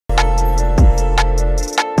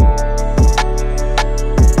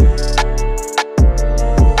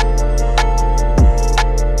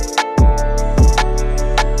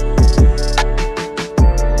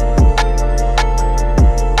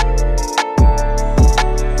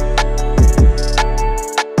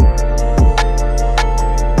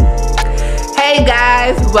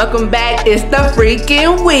Welcome back. It's the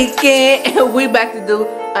freaking weekend and we back to do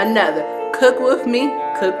another cook with me,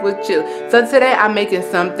 cook with you. So today I'm making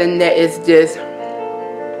something that is just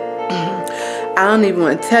I don't even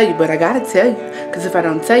want to tell you, but I gotta tell you, because if I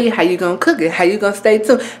don't tell you, how you gonna cook it? How you gonna stay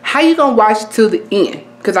tuned? How you gonna watch to the end?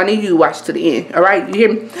 Because I need you to watch to the end. All right, you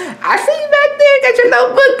hear me? I see you back there. Got your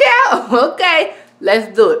notebook out. Okay, let's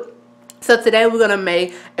do it. So today we're gonna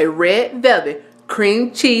make a red velvet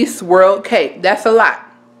cream cheese swirl cake. That's a lot.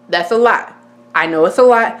 That's a lot. I know it's a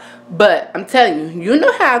lot, but I'm telling you, you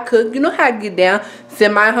know how I cook. You know how I get down.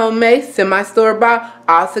 Semi-homemade, semi-store-bought,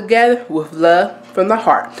 all together with love from the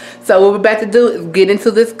heart. So what we're about to do is get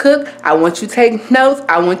into this cook. I want you to take notes.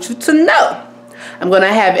 I want you to know. I'm going to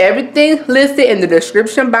have everything listed in the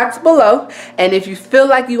description box below. And if you feel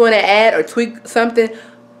like you want to add or tweak something,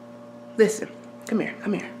 listen, come here,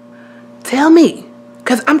 come here. Tell me,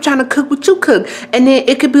 because I'm trying to cook what you cook. And then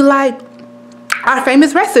it could be like our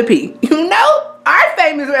famous recipe, you know? Our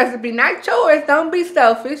famous recipe, not yours. Don't be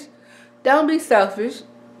selfish. Don't be selfish.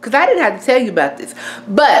 Because I didn't have to tell you about this.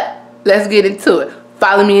 But let's get into it.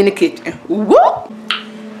 Follow me in the kitchen. Whoop!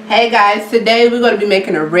 Hey guys, today we're going to be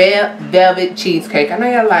making a red velvet cheesecake. I know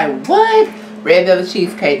y'all like, what? Red velvet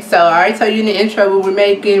cheesecake. So I already told you in the intro what we're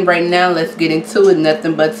making. Right now, let's get into it.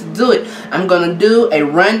 Nothing but to do it. I'm going to do a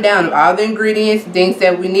rundown of all the ingredients, things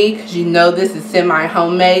that we need, because you know this is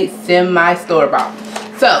semi-homemade, semi-store-bought.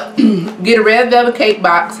 So, get a red velvet cake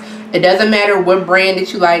box. It doesn't matter what brand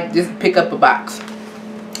that you like, just pick up a box.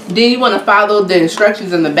 Then you want to follow the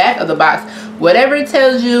instructions in the back of the box. Whatever it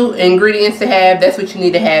tells you ingredients to have, that's what you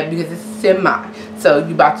need to have because it's semi. So,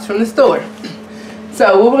 you bought this from the store.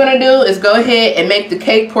 So what we're going to do is go ahead and make the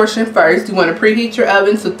cake portion first. You want to preheat your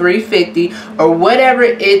oven to 350 or whatever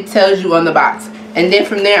it tells you on the box. And then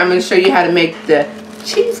from there, I'm going to show you how to make the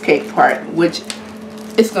cheesecake part, which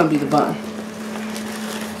is going to be the bun.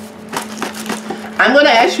 I'm going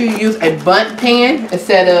to ask you to use a Bundt pan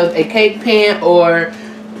instead of a cake pan or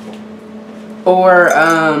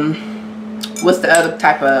what's the other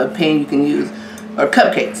type of pan you can use, or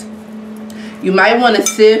cupcakes. You might want to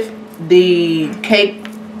sift the cake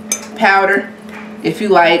powder if you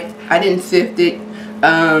like. I didn't sift it.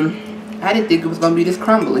 I didn't think it was going to be this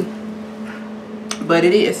crumbly, but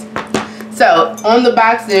it is. So on the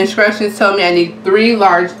box, the instructions told me I need 3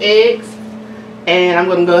 large eggs, and I'm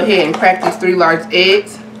going to go ahead and crack these 3 large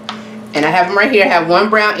eggs. And I have them right here. I have 1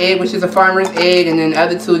 brown egg, which is a farmer's egg, and then the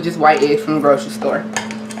other 2 are just white eggs from the grocery store.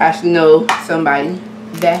 I actually know somebody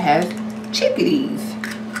that has chickadees,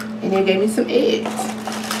 and they gave me some eggs.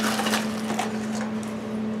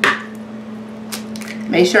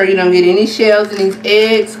 Make sure you don't get any shells in these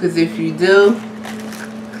eggs, because if you do,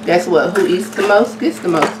 guess what? Who eats the most gets the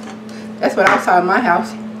most. That's what I was taught in my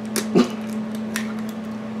house.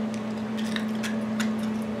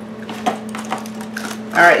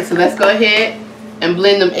 Alright, so let's go ahead and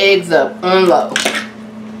blend them eggs up on low.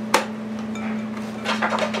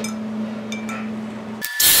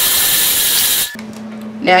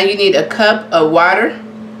 Now you need a cup of water.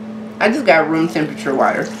 I just got room temperature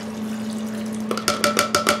water.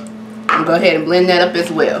 Go ahead and blend that up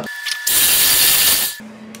as well.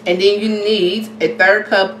 And then you need a 1/3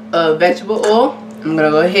 cup of vegetable oil. I'm going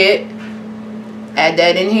to go ahead, add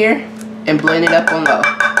that in here, and blend it up on low.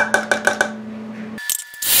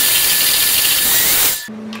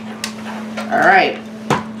 Alright,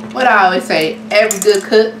 what I always say, every good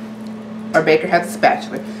cook or baker has a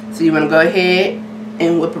spatula. So you want to go ahead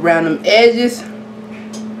and whip around them edges.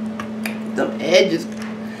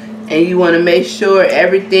 And you want to make sure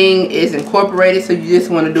everything is incorporated. So you just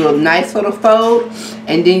want to do a nice little fold.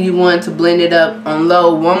 And then you want to blend it up on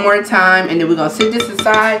low one more time. And then we're going to set this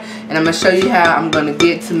aside. And I'm going to show you how I'm going to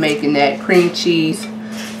get to making that cream cheese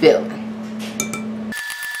filling.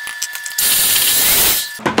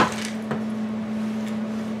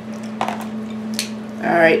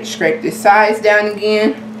 Alright, scrape the sides down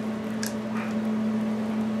again.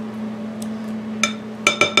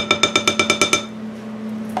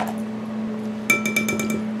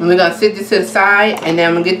 And we're going to sit this to the side, and then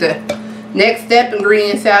I'm going to get the next step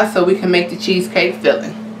ingredients out so we can make the cheesecake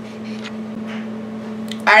filling.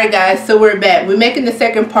 Alright guys, so we're back. We're making the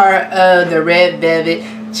second part of the red velvet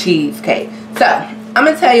cheesecake. So, I'm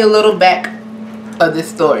going to tell you a little back of this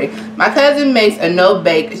story. My cousin makes a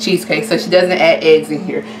no-bake cheesecake, so she doesn't add eggs in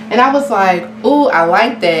here. And I was like, ooh, I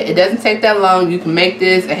like that. It doesn't take that long. You can make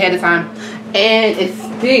this ahead of time, and it's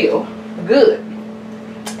still good.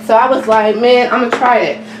 So I was like, man, I'm going to try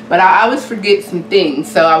it. But I always forget some things.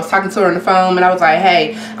 So I was talking to her on the phone, and I was like,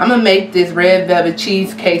 hey, I'm going to make this red velvet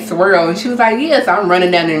cheesecake swirl. And she was like, yes, I'm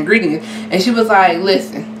running down the ingredients. And she was like,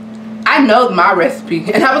 listen, I know my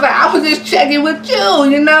recipe, and I was like, I was just checking with you,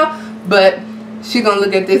 you know. But she gonna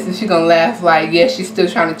look at this and she gonna laugh like, yeah, she's still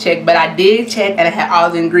trying to check. But I did check, and I had all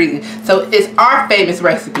the ingredients. So it's our famous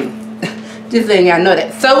recipe. Just letting y'all know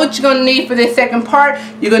that. So what you're gonna need for this second part,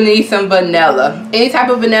 you're gonna need some vanilla. Any type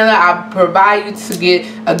of vanilla, I'll provide you to get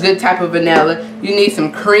a good type of vanilla. You need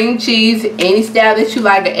some cream cheese, any style that you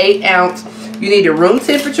like, an 8 ounce. You need a room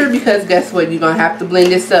temperature, because guess what? You're gonna have to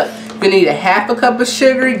blend this up. You're gonna need a half a cup of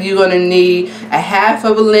sugar. You're gonna need a half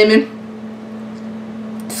of a lemon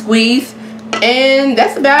squeeze, and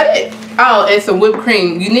that's about it. Oh, and some whipped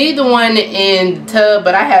cream. You need the one in the tub,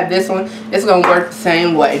 but I have this one. It's gonna work the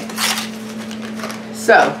same way.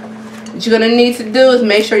 So what you're gonna need to do is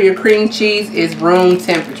make sure your cream cheese is room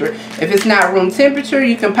temperature. If it's not room temperature,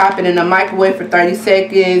 you can pop it in the microwave for 30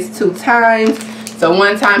 seconds 2 times. So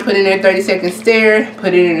one time, put it in there, 30 seconds, stir,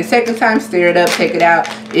 put it in the second time, stir it up, take it out.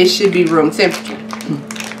 It should be room temperature.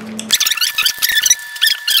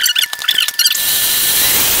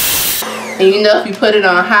 And you know, if you put it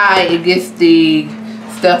on high, it gets the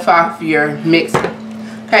stuff off your mixer.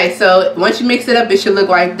 Okay, so once you mix it up, it should look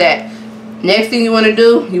like that. Next thing you want to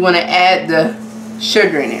do, you want to add the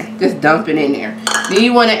sugar in there. Just dump it in there. Then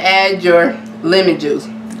you want to add your lemon juice.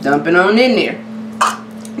 Dump it on in there.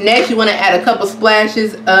 Next, you want to add a couple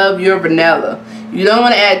splashes of your vanilla. You don't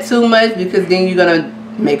want to add too much, because then you're going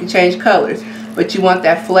to make it change colors. But you want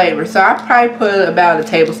that flavor. So I probably put about a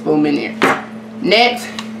tablespoon in there. Next,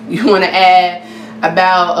 you want to add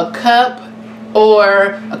about a cup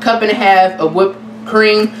or a cup and a half of whipped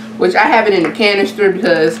cream, which I have it in the canister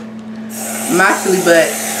because my silly butt,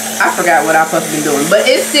 I forgot what I'm supposed to be doing, but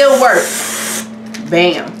it still works.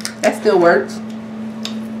 Bam, that still works.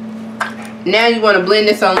 Now you want to blend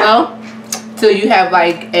this on low till you have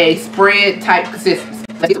like a spread type consistency.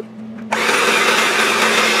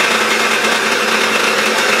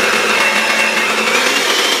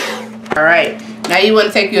 All right, now you want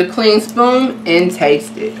to take your clean spoon and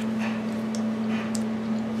taste it.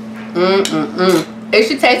 It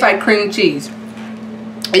should taste like cream cheese.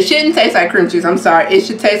 It shouldn't taste like cream cheese, I'm sorry. It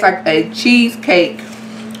should taste like a cheesecake.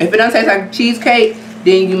 If it doesn't taste like a cheesecake,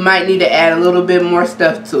 then you might need to add a little bit more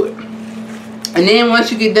stuff to it. And then once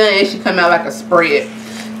you get done, it should come out like a spread.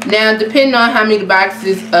 Now, depending on how many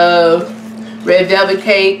boxes of red velvet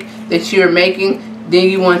cake that you're making, then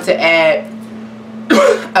you want to add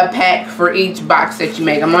a pack for each box that you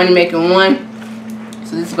make. I'm only making one,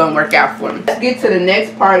 so this is going to work out for me. Let's get to the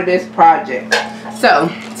next part of this project. So,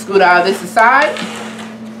 scoot all this aside.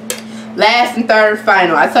 Last and third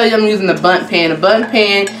final. I told you I'm using the Bundt Pan. The Bundt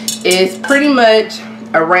Pan is pretty much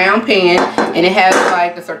a round pan, and it has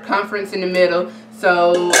like a circumference in the middle.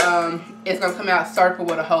 So it's going to come out circle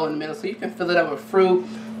with a hole in the middle. So you can fill it up with fruit,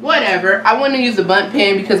 whatever. I want to use the Bundt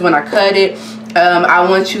Pan because when I cut it, I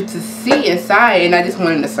want you to see inside, and I just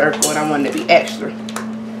wanted a circle, and I wanted to be extra.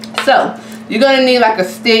 So you're going to need like a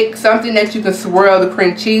stick, something that you can swirl the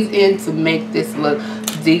cream cheese in to make this look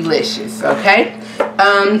delicious, okay?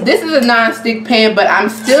 This is a non-stick pan, but I'm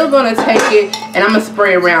still going to take it and I'm going to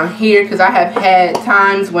spray around here because I have had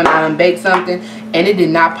times when I bake something and it did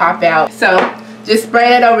not pop out. So just spray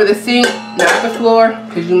that over the sink, not the floor,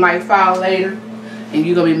 because you might fall later and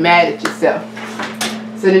you're going to be mad at yourself.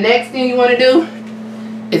 So the next thing you want to do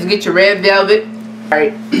is get your red velvet.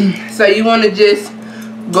 Alright, so you want to just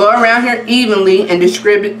go around here evenly and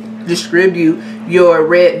distribute your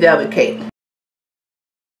red velvet cake.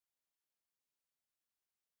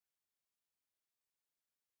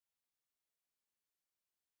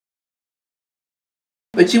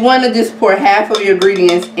 But you want to just pour half of your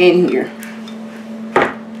ingredients in here.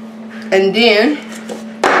 And then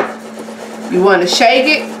you want to shake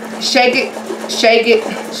it, shake it, shake it,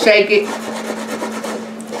 shake it.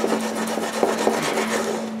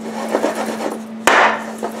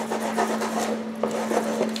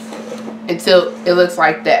 Until it looks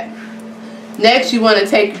like that. Next, you want to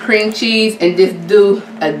take your cream cheese and just do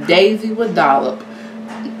a daisy with dollop.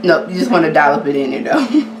 No, you just want to dollop it in there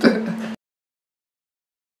though.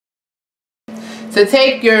 So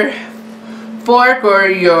take your fork or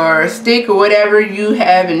your stick or whatever you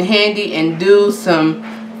have in handy and do some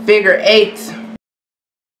figure eights.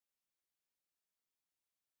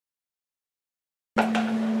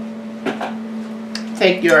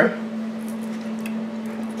 Take your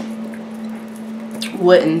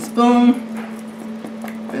wooden spoon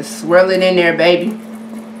and swirl it in there, baby.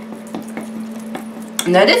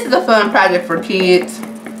 Now this is a fun project for kids.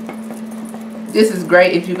 This is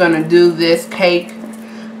great if you're going to do this cake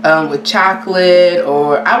with chocolate,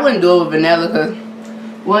 or I wouldn't do it with vanilla because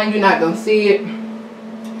one, you're not going to see it.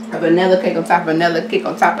 A vanilla cake on top of vanilla cake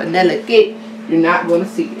on top of vanilla cake, you're not going to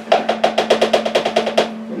see it.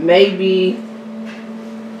 maybe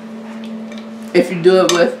if you do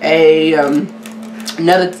it with a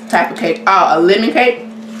another type of cake. Oh, a lemon cake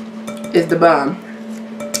is the bomb.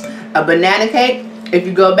 A banana cake, if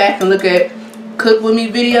you go back and look at Cook With Me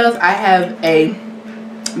videos, I have a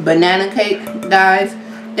banana cake, guys.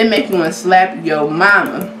 It makes you want to slap your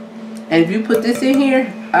mama. And if you put this in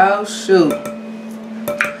here, oh shoot,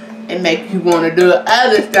 it makes you want to do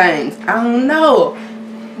other things. I don't know.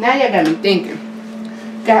 Now y'all got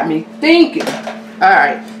me thinking.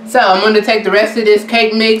 Alright, so I'm going to take the rest of this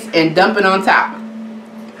cake mix and dump it on top.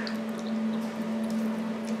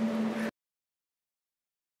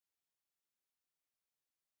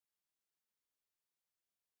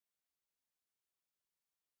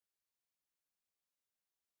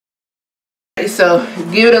 So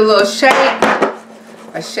give it a little shake,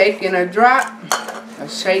 a shake and a drop, a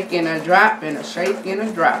shake and a drop, and a shake and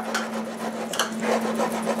a drop.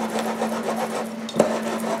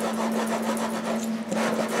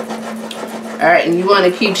 Alright, and you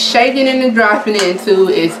want to keep shaking it and dropping it until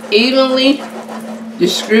it's evenly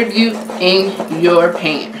distribute in your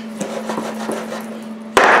pan.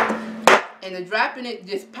 And the dropping it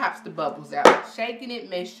just pops the bubbles out. Shaking it,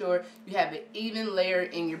 make sure you have an even layer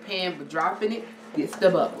in your pan, but dropping it gets the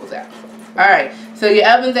bubbles out. Alright, so your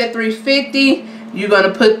oven's at 350. You're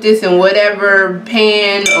going to put this in whatever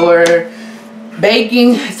pan or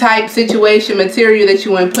baking type situation material that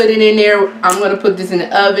you want to put it in there. I'm going to put this in the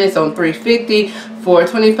oven. It's on 350 for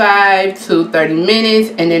 25 to 30 minutes.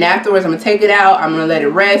 And then afterwards, I'm going to take it out. I'm going to let it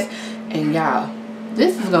rest. And y'all,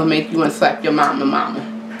 this is going to make you want to slap your mama.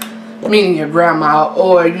 Meaning your grandma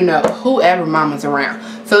or, you know, whoever mama's around.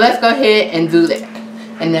 So let's go ahead and do that.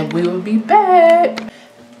 And then we will be back.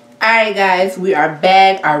 Alright guys, we are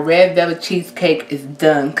back. Our red velvet cheesecake is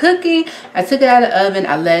done cooking. I took it out of the oven.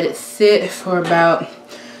 I let it sit for about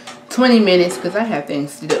 20 minutes because I have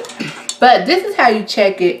things to do. But this is how you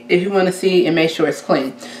check it if you want to see and make sure it's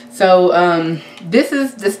clean. So this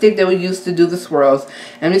is the stick that we used to do the swirls.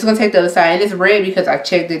 And I'm just going to take the other side. And it's red because I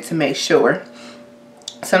checked it to make sure.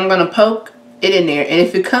 So I'm going to poke it in there. And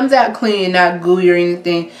if it comes out clean and not gooey or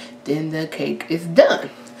anything, then the cake is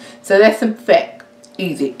done. So that's a fact.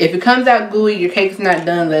 Easy. If it comes out gooey, your cake's not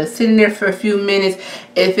done. Let it sit in there for a few minutes.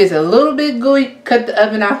 If it's a little bit gooey, cut the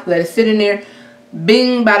oven off. Let it sit in there.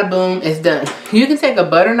 Bing, bada boom, it's done. You can take a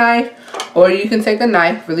butter knife or you can take a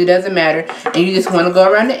knife. Really doesn't matter. And you just want to go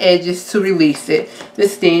around the edges to release it. The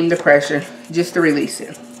steam, the pressure, just to release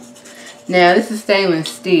it. Now, this is stainless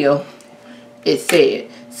steel. It said.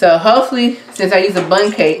 So hopefully, since I use a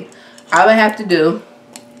bun cake, all I have to do,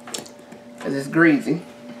 because it's greasy,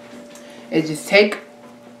 is just take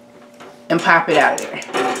and pop it out of there.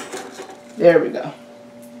 There we go.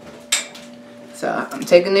 So I'm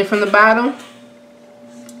taking it from the bottom.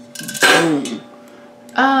 Boom.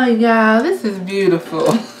 Oh yeah, this is beautiful.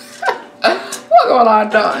 Look what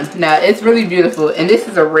I've done. Now it's really beautiful, and this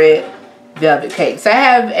is a red velvet cake. So I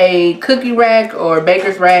have a cookie rack or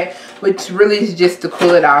baker's rack, which really is just to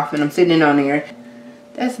cool it off, and I'm sitting it on there.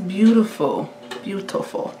 That's beautiful.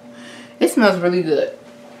 Beautiful. It smells really good.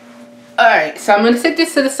 Alright, so I'm going to set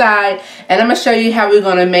this to the side, and I'm going to show you how we're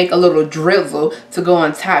going to make a little drizzle to go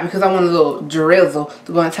on top, because I want a little drizzle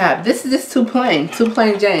to go on top. This is just too plain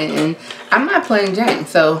Jane, and I'm not plain Jane.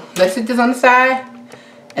 So let's set this on the side,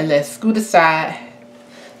 and let's scoot aside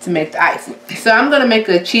to make the icing. So I'm going to make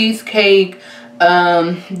a cheesecake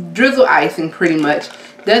drizzle icing pretty much.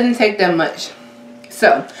 Doesn't take that much.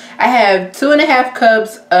 So I have 2.5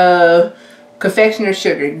 cups of confectioner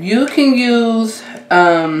sugar. You can use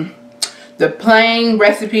the plain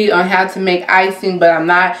recipe on how to make icing, but I'm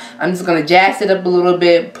not. I'm just going to jazz it up a little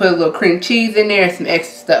bit, put a little cream cheese in there and some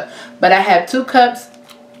extra stuff. But I have 2 cups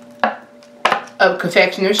of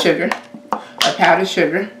confectioner sugar, or powdered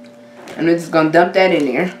sugar. And I'm just going to dump that in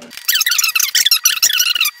there.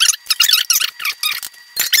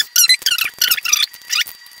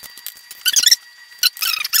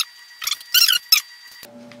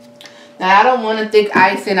 Now I don't want a thick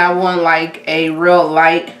icing. I want like a real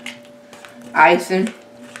light icing.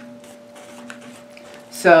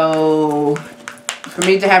 So for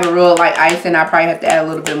me to have a real light icing, I probably have to add a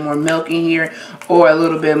little bit more milk in here or a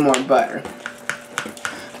little bit more butter,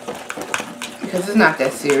 because it's not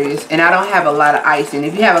that serious. And I don't have a lot of icing.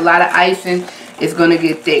 If you have a lot of icing, it's going to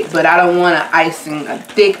get thick. But I don't want a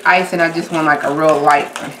thick icing. I just want like a real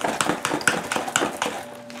light one.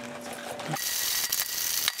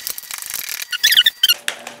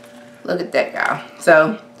 Look at that, y'all.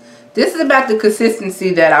 So this is about the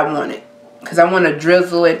consistency that I wanted, because I want to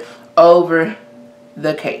drizzle it over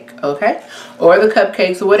the cake, okay? Or the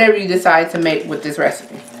cupcakes, or whatever you decide to make with this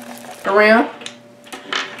recipe. Around.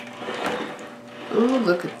 Ooh,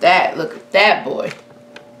 look at that. Look at that, boy.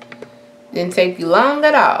 Didn't take you long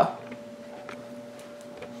at all.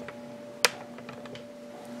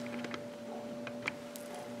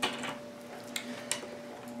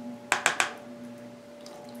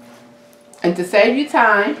 And to save you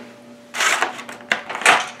time,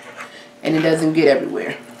 and it doesn't get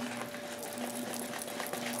everywhere,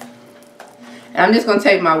 and I'm just going to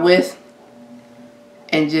take my whisk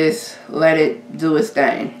and just let it do its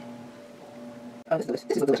thing. Oh, this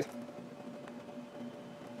is delicious.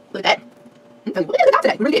 Look at that.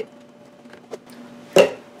 Look at that.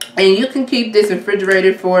 And you can keep this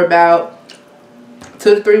refrigerated for about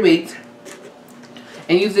 2 to 3 weeks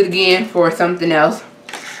and use it again for something else.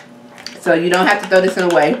 So you don't have to throw this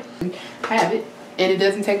away. Have it, and it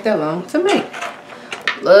doesn't take that long to make.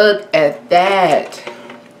 Look at that.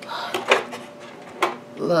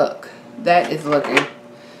 Look, that is looking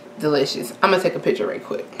delicious. I'm gonna take a picture right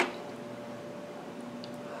quick.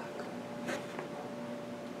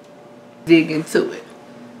 Dig into it.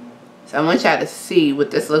 So I want y'all to see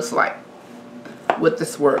what this looks like with the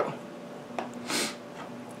swirl.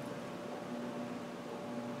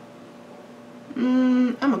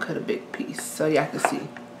 I'm gonna cut a big piece so y'all can see.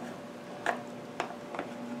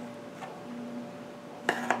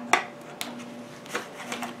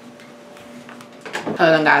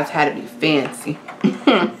 Oh, them guys had to be fancy.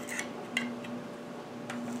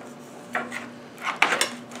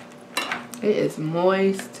 It is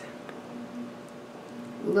moist.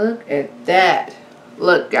 Look at that.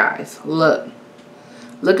 Look, guys, look.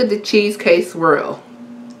 Look at the cheesecake swirl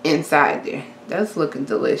inside there. That's looking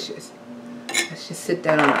delicious. Let's just sit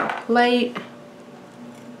that on our plate.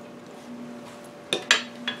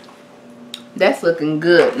 That's looking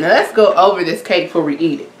good. Now let's go over this cake before we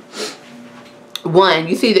eat it. One,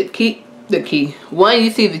 you see One,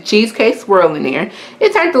 you see the cheesecake swirl in there.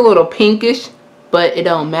 It turned a little pinkish, but it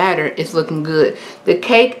don't matter. It's looking good. The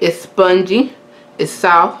cake is spongy. It's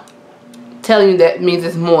soft. Telling you that means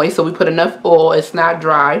it's moist, so we put enough oil. It's not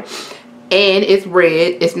dry. And it's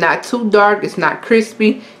red. It's not too dark. It's not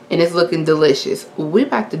crispy. And it's looking delicious. We're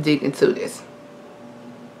about to dig into this.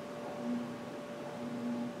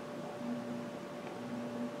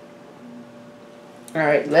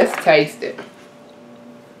 Alright, let's taste it.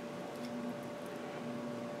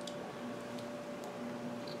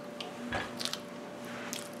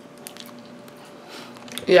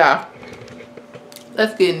 Yeah.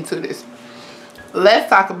 Let's get into this. Let's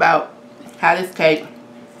talk about how this cake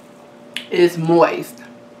is moist.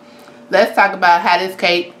 Let's talk about how this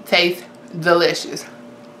cake tastes delicious.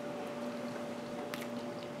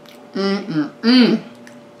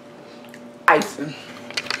 Icing.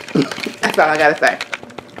 That's all I gotta say.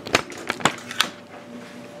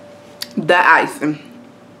 The icing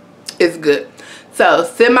is good. So,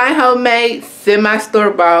 semi-homemade,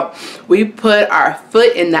 semi-store-bought. We put our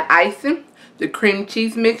foot in the icing, the cream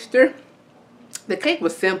cheese mixture. The cake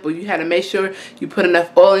was simple. You had to make sure you put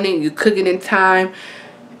enough oil in it. You cook it in time.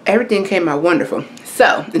 Everything came out wonderful.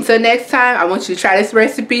 So, until next time, I want you to try this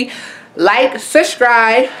recipe. Like,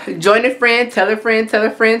 subscribe, join a friend, tell a friend, tell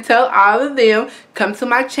a friend, tell all of them. Come to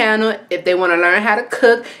my channel if they want to learn how to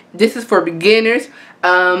cook. This is for beginners.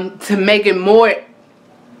 To make it more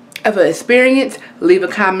of an experience, leave a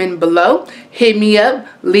comment below. Hit me up,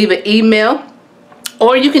 leave an email.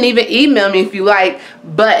 Or you can even email me if you like.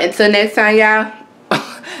 But until next time, y'all,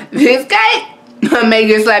 this cake make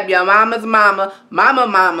you slap your mama's mama,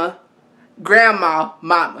 mama, grandma,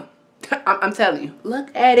 mama. I'm telling you,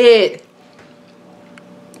 look at it.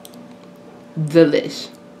 Delish.